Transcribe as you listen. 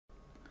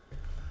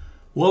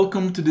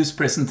Welcome to this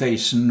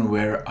presentation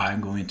where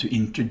I'm going to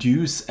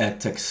introduce a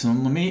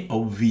taxonomy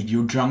of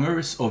video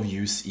genres of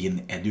use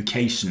in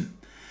education.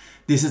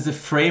 This is a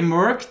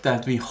framework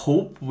that we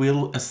hope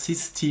will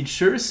assist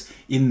teachers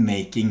in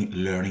making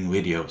learning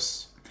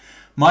videos.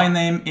 My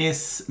name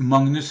is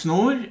Magnus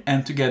Nord,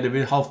 and together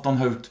with Halvdan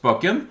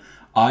Haugtbakken,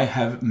 I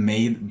have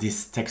made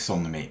this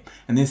taxonomy.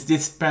 And in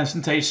this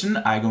presentation,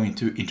 I'm going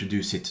to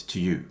introduce it to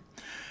you.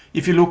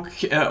 If you look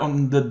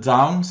on the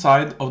down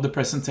side of the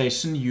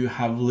presentation, you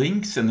have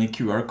links and a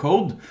QR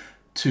code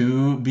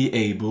to be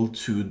able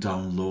to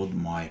download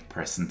my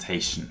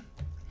presentation.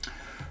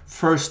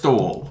 First of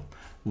all,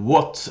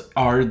 what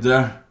are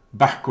the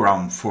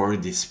background for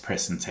this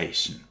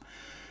presentation?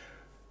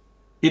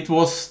 It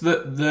was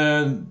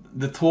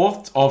the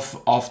thought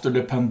of after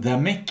the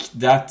pandemic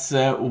that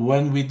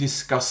when we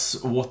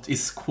discuss what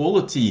is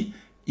quality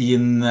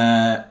in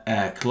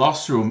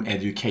classroom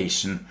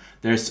education,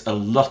 there's a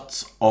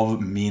lot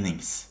of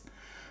meanings.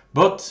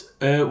 But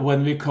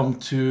when we come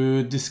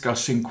to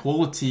discussing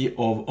quality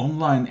of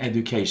online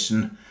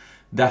education,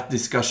 that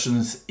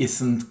discussions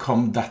isn't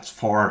come that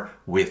far,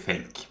 we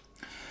think.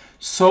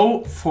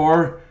 So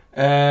for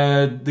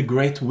the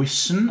great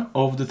vision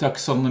of the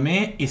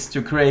taxonomy is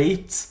to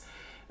create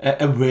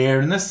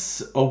awareness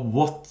of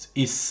what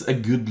is a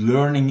good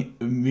learning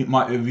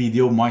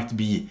video might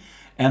be,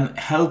 and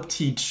help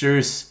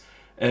teachers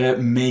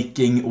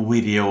making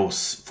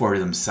videos for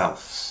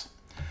themselves.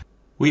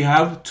 We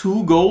have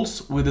two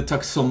goals with the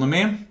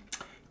taxonomy.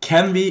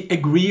 Can we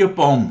agree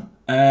upon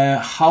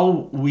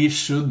how we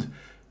should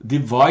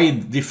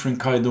divide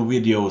different kind of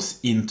videos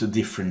into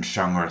different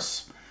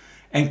genres?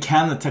 And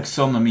can the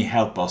taxonomy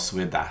help us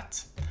with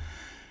that?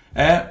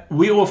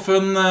 We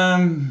often,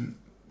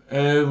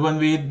 when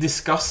we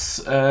discuss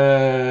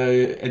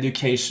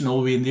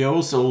educational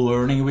videos or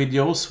learning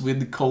videos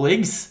with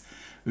colleagues,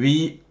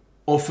 we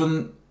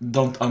often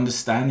don't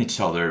understand each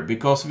other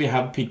because we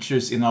have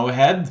pictures in our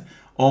head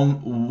on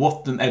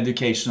what an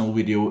educational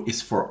video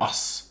is for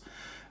us.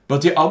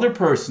 But the other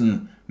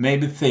person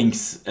maybe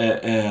thinks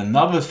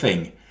another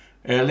thing.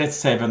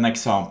 Let's have an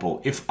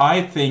example. If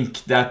I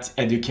think that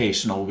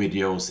educational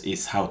videos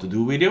is how to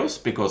do videos,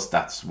 because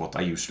that's what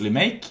I usually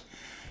make,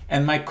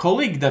 and my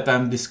colleague that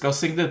I'm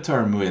discussing the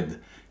term with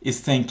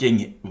is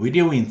thinking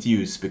video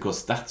interviews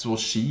because that's what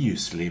she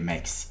usually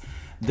makes,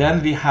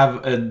 then we have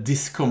a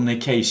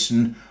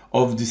discommunication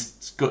of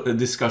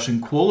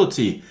discussion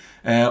quality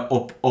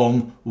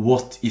on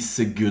what is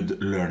a good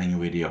learning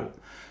video.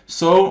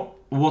 So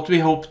what we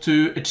hope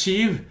to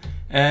achieve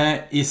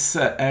is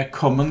a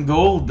common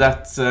goal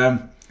that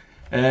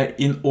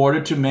in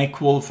order to make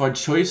qualified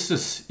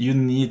choices, you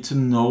need to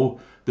know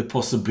the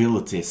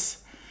possibilities.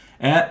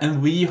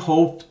 And we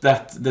hope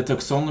that the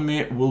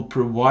taxonomy will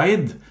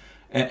provide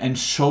and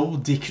show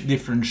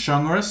different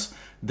genres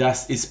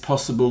that is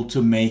possible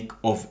to make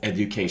of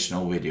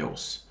educational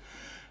videos.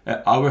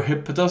 Our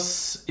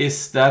hypothesis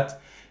is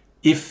that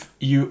if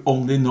you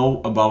only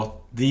know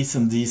about these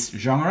and these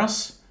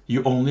genres,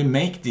 you only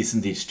make these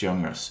and these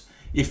genres.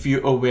 If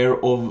you're aware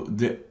of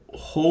the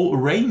whole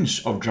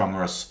range of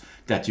genres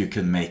that you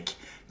can make,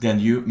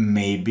 then you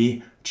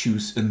maybe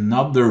choose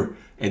another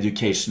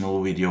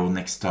educational video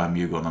next time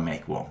you're gonna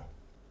make one.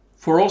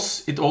 For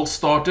us, it all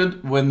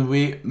started when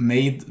we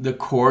made the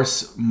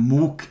course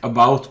MOOC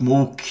about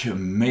MOOC,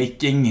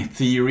 making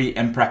theory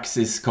and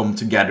praxis come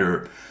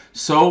together.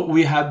 So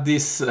we had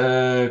this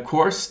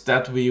course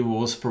that we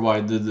was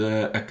provided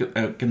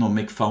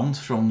economic funds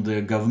from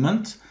the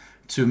government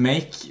to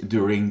make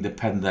during the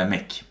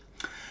pandemic.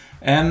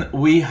 And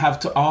we have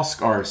to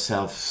ask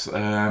ourselves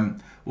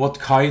what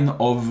kind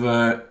of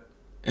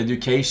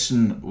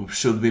education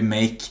should we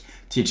make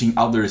teaching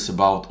others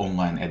about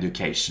online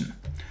education.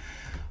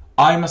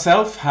 I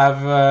myself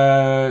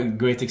have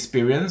great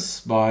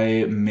experience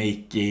by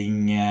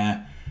making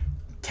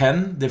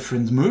 10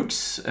 different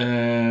MOOCs,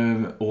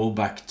 all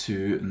back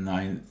to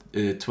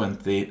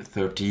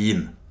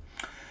 2013.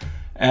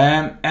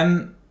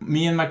 And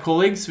me and my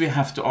colleagues, we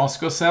have to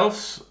ask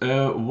ourselves,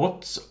 how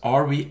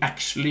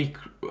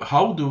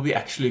do we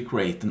actually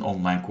create an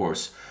online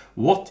course?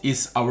 What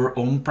is our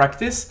own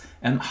practice,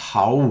 and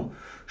how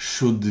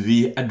should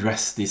we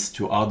address this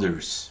to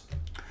others?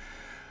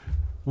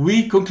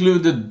 We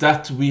concluded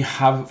that we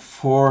have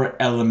four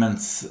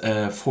elements,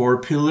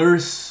 four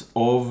pillars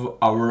of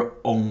our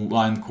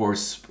online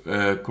course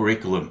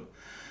curriculum.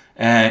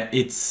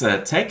 It's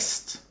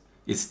text,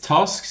 it's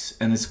tasks,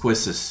 and it's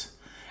quizzes.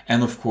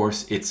 And of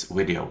course, it's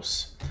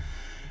videos.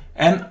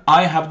 And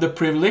I have the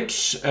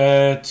privilege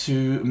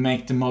to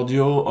make the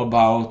module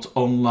about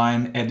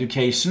online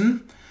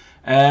education.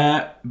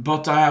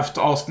 But I have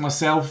to ask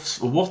myself,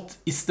 what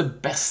is the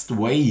best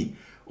way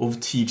of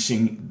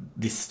teaching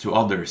this to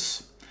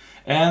others?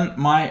 And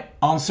my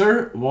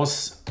answer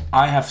was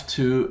I have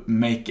to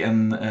make a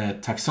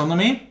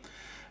taxonomy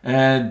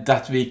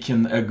that we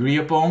can agree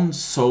upon,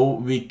 so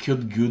we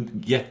could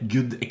get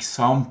good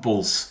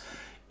examples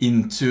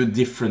into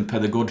different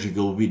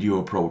pedagogical video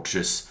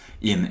approaches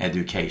in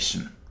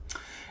education.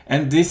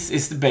 And this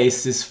is the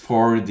basis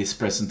for this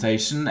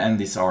presentation and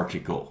this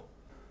article.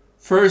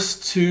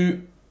 First,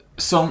 to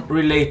some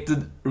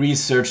related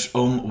research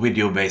on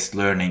video-based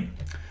learning.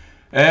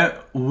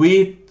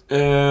 We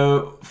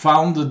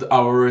founded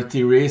our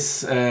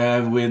theories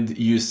with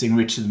using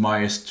Richard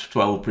Meyer's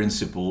 12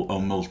 principle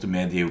of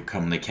multimedia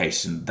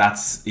communication.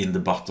 That's in the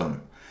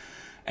bottom.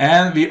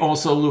 And we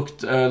also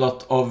looked a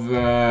lot of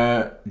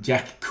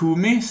Jack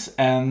Coomey's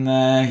and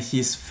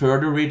his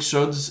further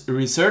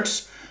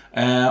research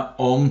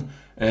on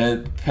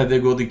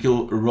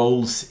pedagogical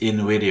roles in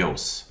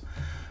videos.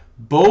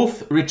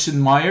 Both Richard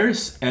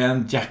Myers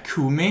and Jack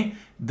Coomey,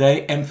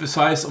 they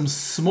emphasize on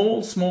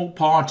small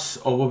parts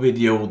of a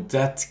video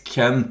that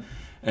can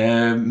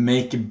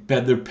make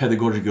better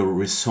pedagogical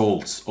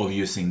results of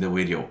using the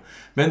video.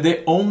 When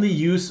they only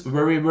use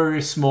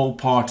very small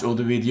parts of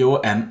the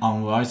video and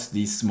analyze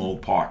these small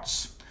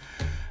parts.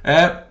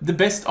 The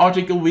best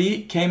article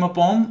we came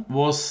upon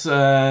was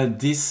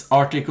this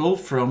article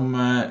from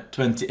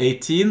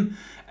 2018,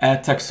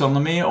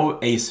 Taxonomy of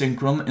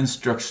Asynchronous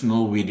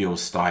Instructional Video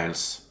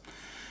Styles.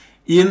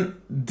 In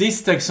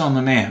this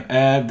taxonomy,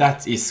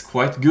 that is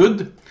quite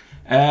good,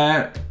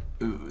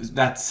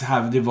 that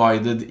have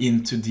divided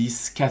into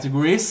these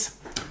categories.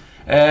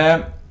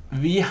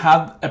 We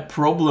had a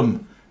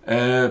problem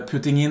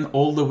putting in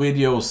all the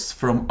videos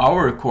from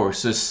our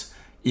courses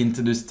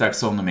into this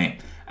taxonomy.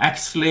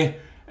 Actually,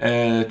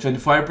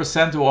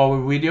 25% of our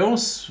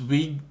videos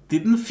we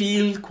didn't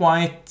feel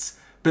quite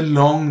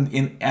belonged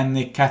in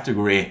any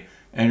category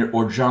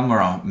or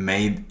genre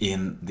made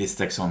in this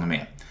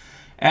taxonomy.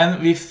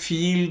 And we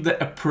feel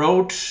the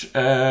approach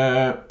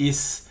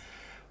is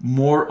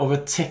more of a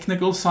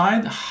technical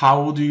side.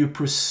 How do you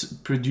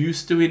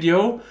produce the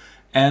video?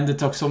 And the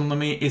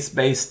taxonomy is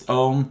based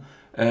on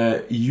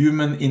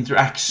human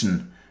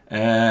interaction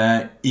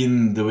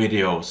in the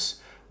videos.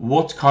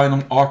 What kind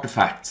of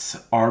artifacts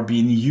are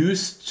being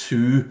used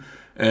to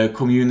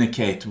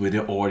communicate with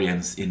the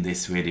audience in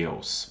these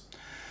videos?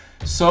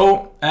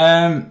 So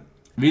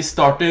we're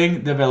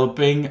starting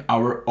developing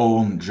our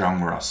own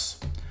genres.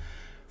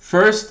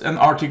 First, an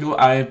article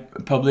I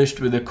published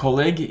with a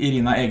colleague,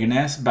 Irina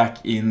Egernes, back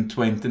in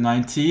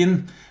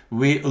 2019.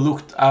 We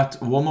looked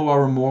at one of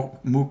our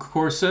MOOC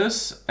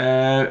courses.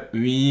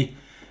 We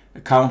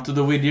counted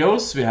the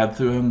videos. We had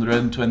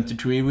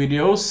 223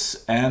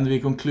 videos, and we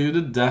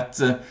concluded that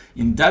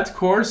in that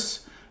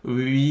course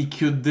we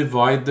could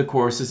divide the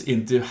courses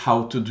into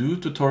how to do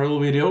tutorial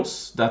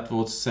videos, that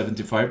was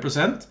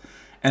 75%,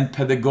 and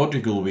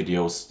pedagogical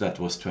videos, that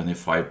was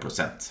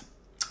 25%.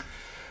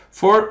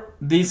 For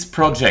this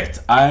project,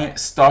 I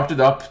started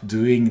up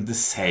doing the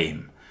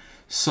same.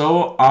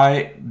 So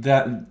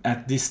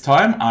at this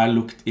time, I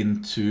looked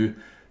into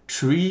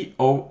 3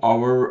 of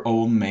our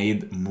own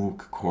made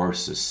MOOC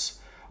courses: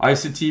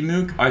 ICT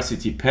MOOC,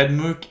 ICT Ped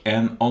MOOC,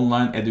 and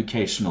Online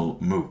Educational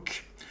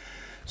MOOC.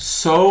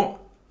 So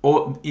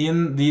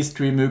in these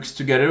 3 MOOCs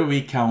together,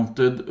 we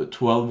counted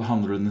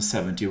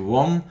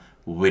 1,271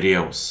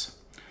 videos.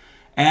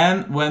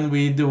 And when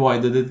we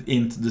divided it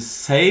into the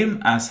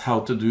same as how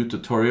to do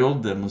tutorial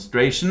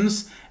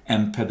demonstrations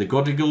and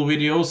pedagogical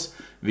videos,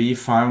 we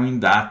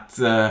found that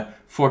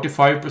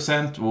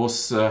 45%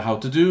 was how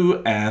to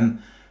do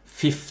and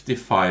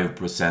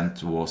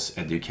 55% was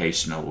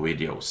educational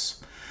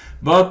videos.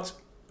 But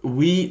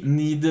we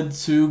needed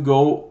to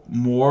go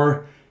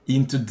more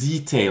into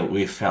detail,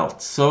 we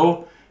felt.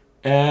 So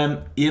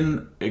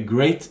in a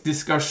great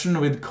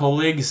discussion with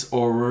colleagues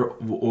over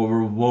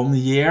 1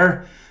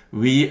 year,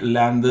 we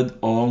landed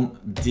on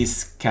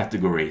these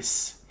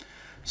categories.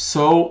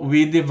 So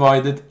we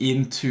divided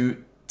into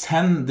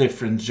 10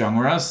 different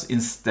genres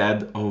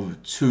instead of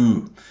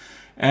 2.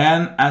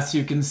 And as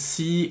you can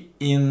see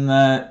in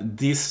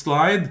this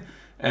slide,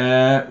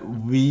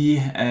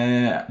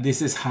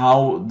 this is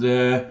how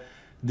the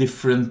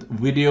different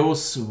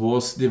videos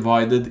was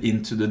divided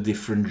into the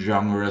different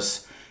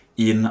genres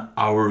in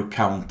our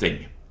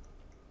counting.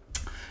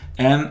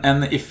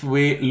 And if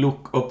we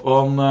look up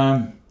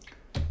on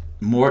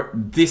more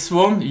this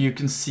one, you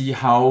can see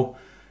how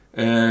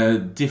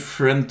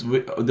different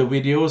the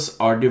videos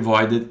are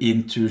divided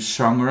into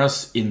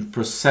genres in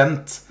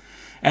percent,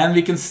 and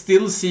we can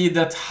still see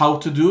that how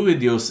to do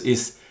videos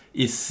is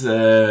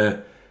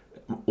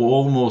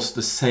almost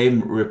the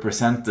same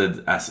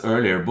represented as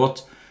earlier.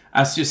 But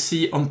as you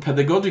see on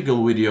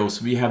pedagogical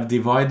videos, we have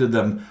divided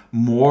them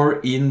more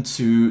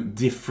into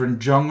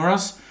different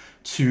genres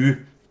to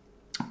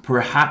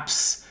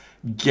perhaps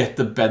get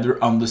a better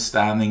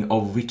understanding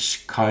of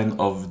which kind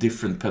of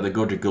different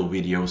pedagogical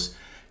videos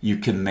you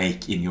can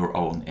make in your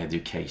own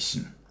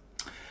education.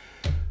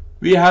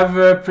 We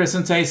have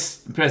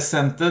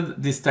presented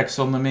this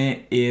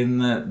taxonomy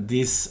in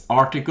this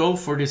article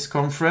for this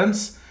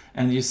conference,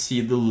 and you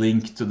see the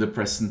link to the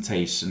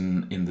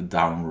presentation in the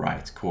down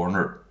right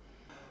corner.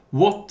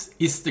 What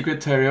is the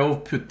criteria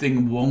of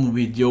putting one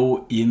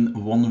video in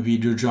one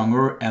video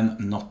genre and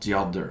not the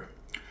other?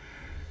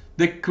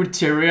 The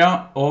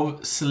criteria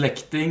of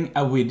selecting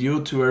a video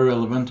to a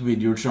relevant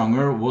video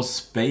genre was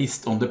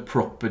based on the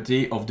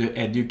property of the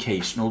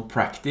educational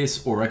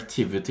practice or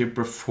activity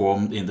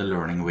performed in the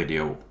learning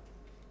video.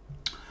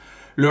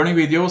 Learning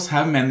videos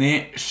have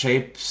many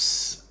shared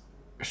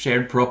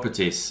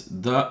properties.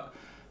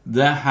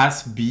 There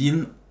has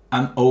been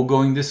an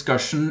ongoing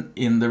discussion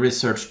in the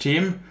research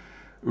team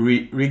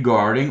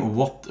regarding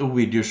what a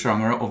video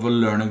genre of a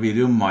learning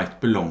video might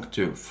belong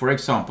to. For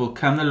example,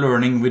 can a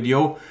learning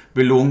video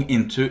belong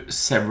into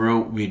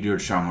several video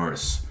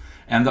genres?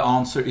 And the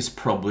answer is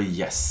probably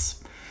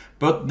yes.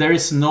 But there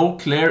is no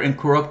clear and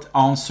correct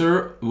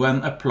answer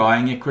when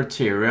applying a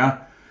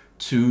criteria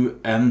to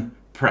an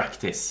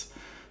practice.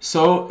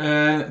 So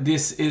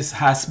this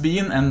has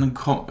been and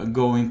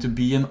going to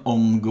be an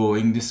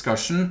ongoing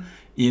discussion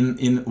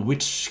in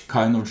which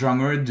kind of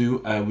genre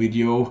do a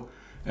video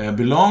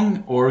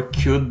belong, or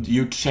could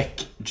you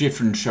check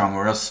different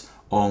genres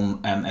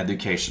on an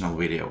educational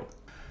video?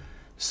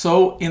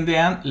 So in the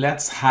end,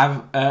 let's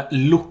have a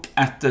look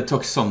at the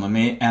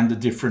taxonomy and the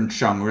different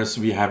genres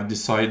we have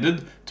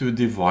decided to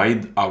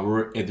divide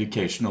our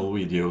educational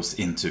videos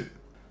into.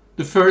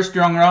 The first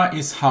genre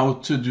is how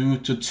to do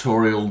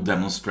tutorial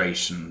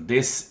demonstration.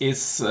 This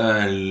is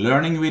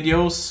learning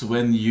videos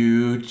when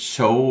you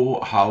show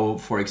how,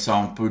 for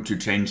example, to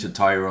change a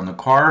tire on a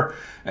car,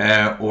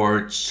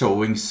 or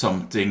showing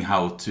something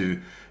how to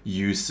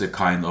use a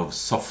kind of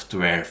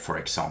software, for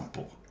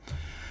example.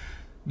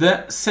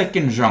 The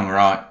second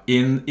genre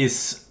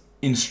is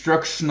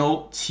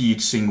instructional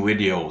teaching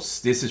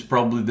videos. This is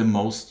probably the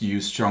most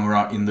used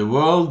genre in the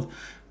world,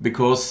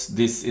 because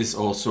this is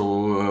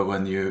also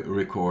when you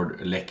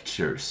record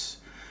lectures.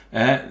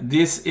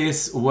 This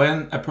is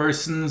when a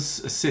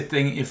person's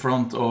sitting in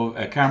front of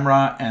a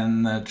camera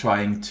and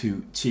trying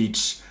to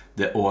teach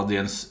the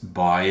audience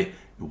by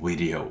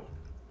video.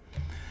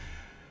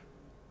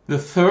 The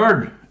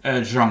third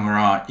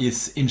genre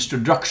is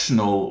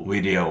introductional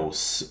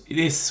videos. It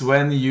is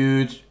when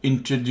you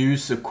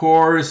introduce a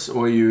course,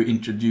 or you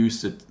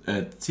introduce a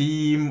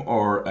theme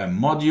or a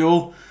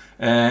module,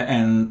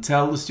 and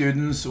tell the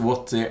students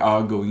what they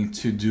are going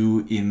to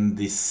do in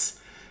this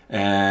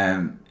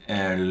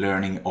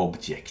learning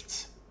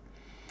object.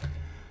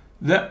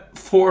 The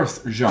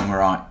fourth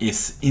genre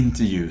is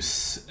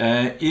interviews.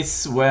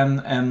 It's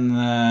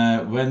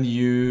when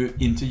you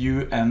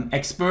interview an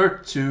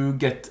expert to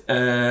get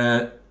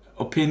an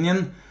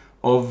opinion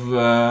of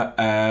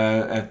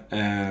a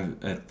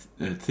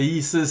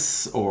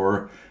thesis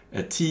or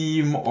a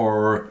theme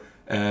or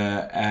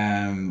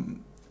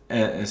an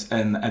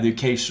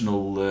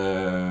educational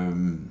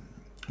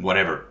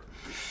whatever.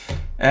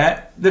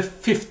 The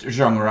fifth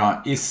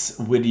genre is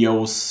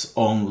videos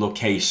on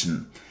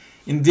location.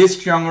 In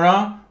this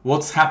genre,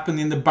 what's happened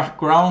in the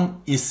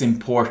background is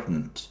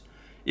important.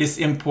 Is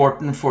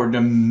important for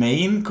the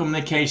main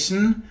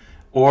communication,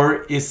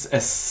 or is a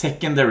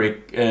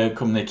secondary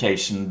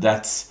communication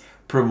that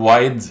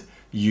provides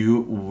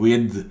you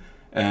with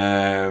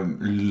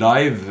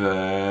live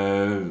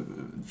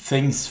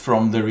things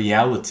from the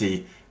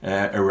reality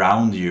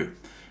around you.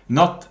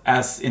 Not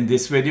as in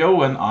this video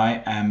when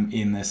I am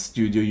in a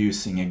studio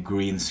using a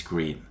green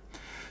screen.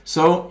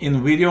 So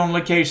in video on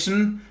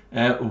location,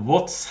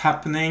 what's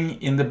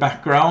happening in the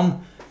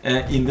background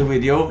in the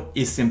video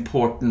is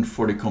important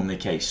for the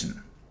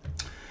communication.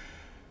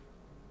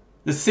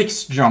 The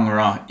sixth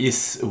genre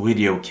is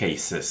video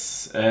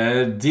cases.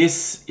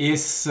 This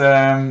is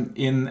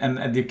in an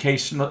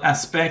educational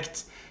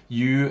aspect.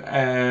 You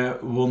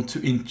want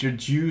to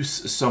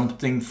introduce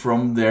something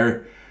from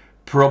their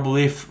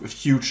probably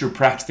future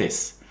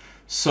practice.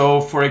 So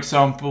for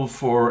example,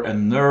 for a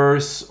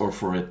nurse or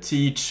for a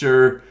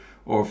teacher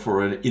or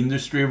for an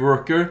industry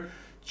worker,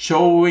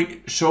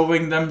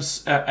 showing them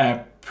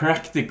a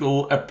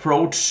practical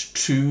approach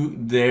to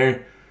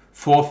their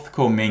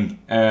forthcoming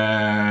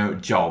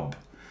job.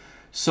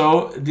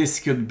 So this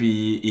could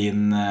be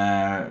in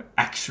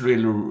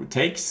actual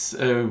takes,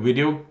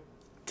 video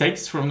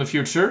takes from the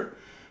future.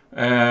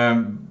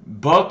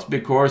 But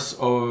because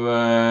of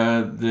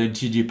the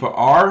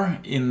GDPR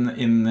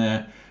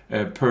in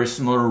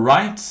personal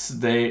rights,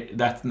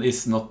 that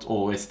is not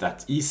always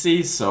that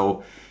easy.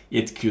 So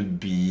it could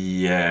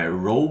be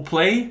role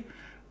play,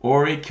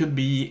 or it could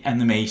be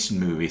animation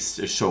movies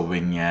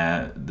showing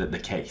the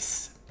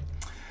case.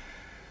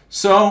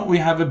 So we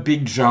have a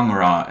big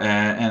genre,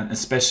 and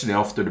especially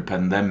after the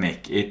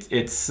pandemic,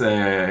 it's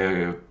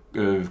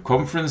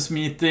conference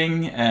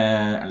meeting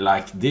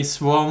like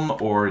this one,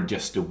 or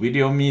just a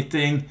video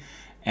meeting,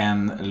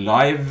 and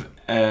live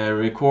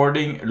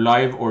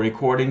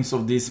recordings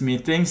of these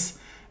meetings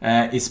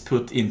is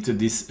put into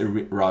this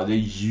rather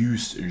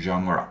used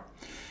genre.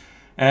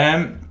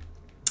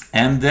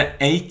 And the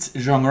eighth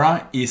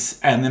genre is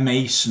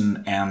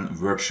animation and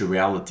virtual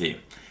reality.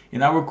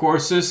 In our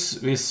courses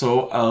we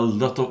saw a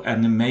lot of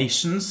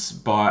animations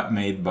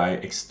made by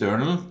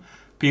external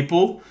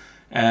people.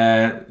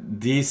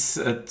 These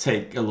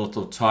take a lot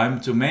of time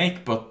to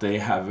make, but they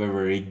have a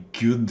very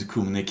good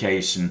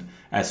communication,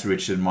 as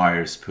Richard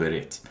Myers put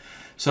it.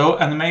 So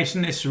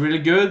animation is really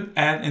good,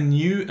 and a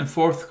new and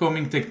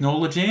forthcoming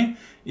technology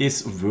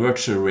is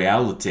virtual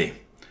reality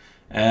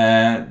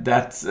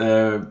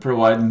that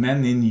provide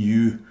many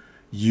new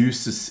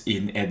uses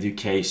in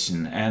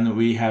education. And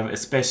we have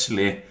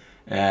especially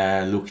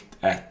looked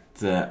at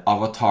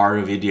avatar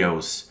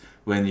videos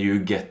when you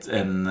get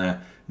a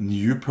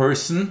new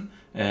person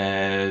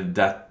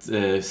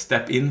that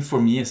step in for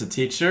me as a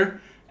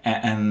teacher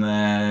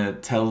and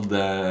tell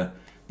the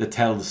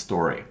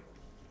story.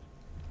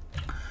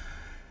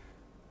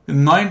 The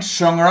ninth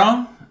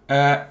genre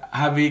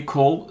have we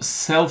called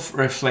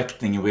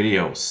self-reflecting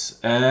videos,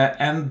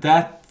 and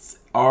that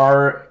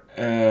are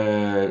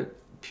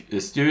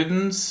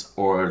students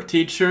or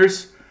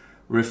teachers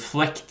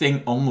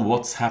reflecting on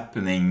what's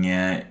happening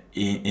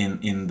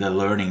in the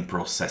learning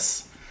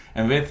process.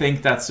 And we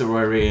think that's a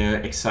very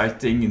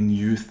exciting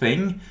new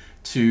thing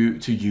to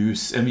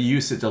use, and we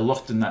use it a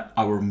lot in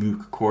our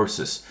MOOC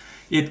courses.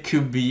 It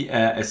could be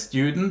a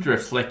student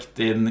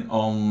reflecting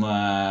on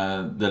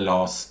the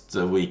last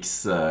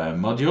week's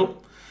module.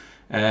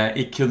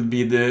 It could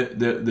be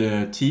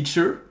the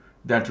teacher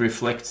that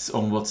reflects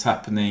on what's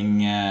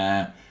happening,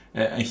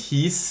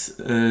 his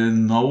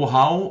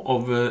know-how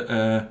of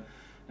a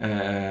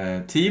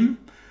team,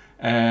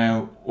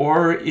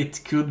 or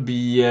it could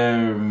be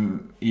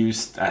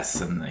used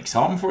as an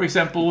exam, for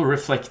example,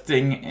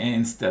 reflecting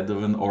instead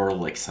of an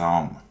oral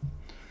exam.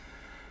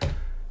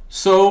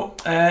 So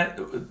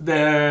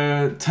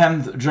the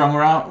 10th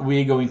genre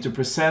we're going to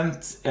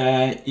present,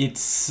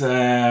 it's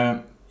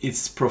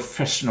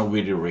professional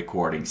video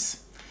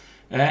recordings.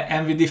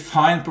 And we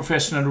define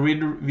professional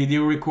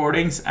video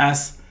recordings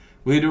as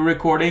video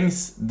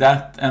recordings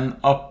that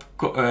a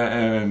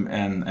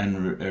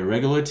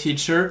regular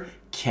teacher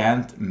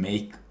can't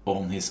make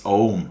on his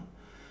own.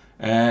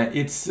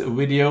 It's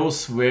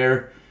videos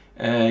where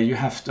you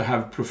have to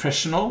have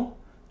professional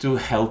to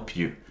help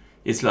you.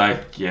 It's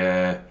like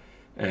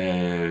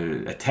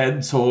a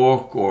TED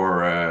talk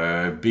or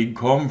a big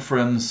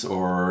conference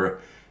or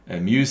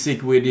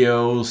music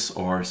videos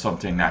or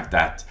something like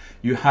that.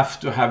 You have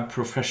to have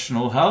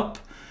professional help,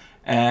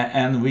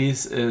 and we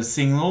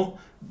signal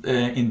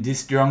in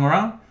this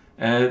genre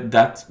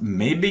that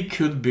maybe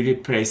could be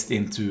replaced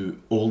into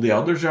all the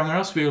other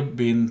genres we've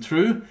been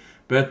through,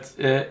 but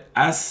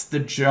as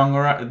the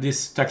genre,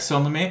 this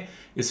taxonomy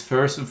is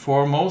first and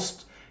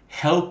foremost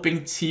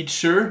helping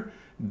teacher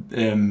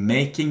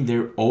making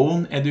their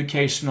own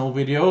educational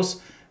videos.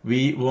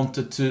 We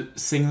wanted to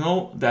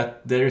signal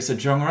that there is a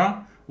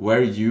genre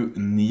where you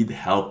need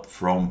help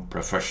from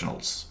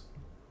professionals.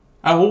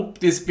 I hope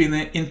this has been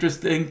an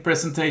interesting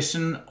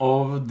presentation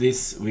of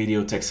this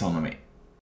video taxonomy.